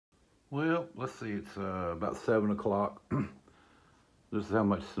Well, let's see, it's about 7 o'clock. This is how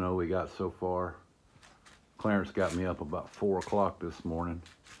much snow we got so far. Clarence got me up about 4 o'clock this morning.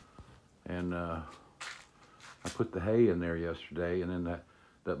 And I put the hay in there yesterday, and then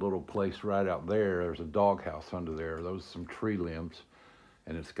that little place right out there, there's a doghouse under there. Those are some tree limbs,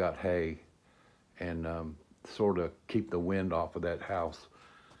 and it's got hay, and sort of keep the wind off of that house.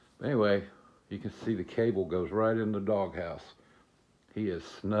 Anyway, you can see the cable goes right in the doghouse. He is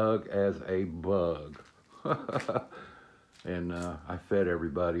snug as a bug. And I fed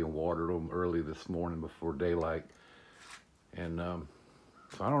everybody and watered them early this morning before daylight. And so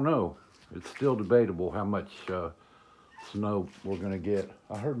I don't know. It's still debatable how much snow we're going to get.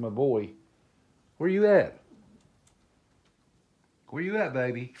 I heard my boy. Where you at? Where you at,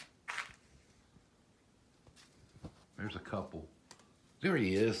 baby? There's a couple. There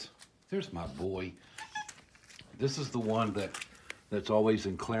he is. There's my boy. This is the one that's always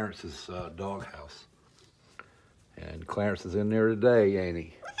in Clarence's doghouse. And Clarence is in there today, ain't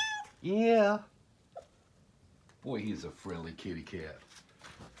he? Yeah. Boy, he's a friendly kitty cat.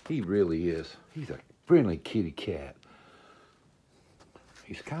 He really is. He's a friendly kitty cat.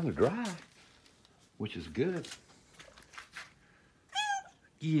 He's kind of dry, which is good.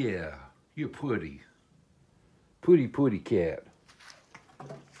 Yeah, you're pretty. Pretty cat.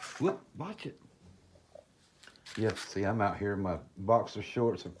 Whoop, watch it. Yes, see, I'm out here in my boxer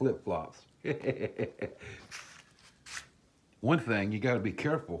shorts and flip-flops. One thing, you got to be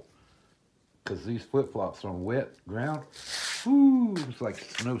careful, because these flip-flops on wet ground, whoo, it's like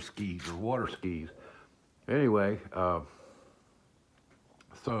snow skis or water skis. Anyway,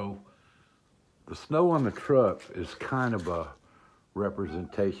 so the snow on the truck is kind of a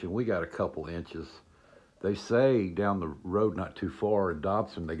representation. We got a couple inches. They say down the road not too far in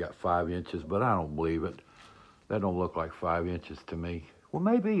Dobson they got 5 inches, but I don't believe it. That don't look like 5 inches to me. Well,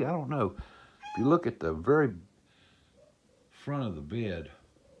 maybe, I don't know. If you look at the very front of the bed,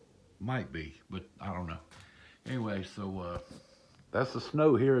 might be, but I don't know. Anyway, so that's the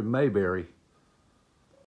snow here in Mayberry.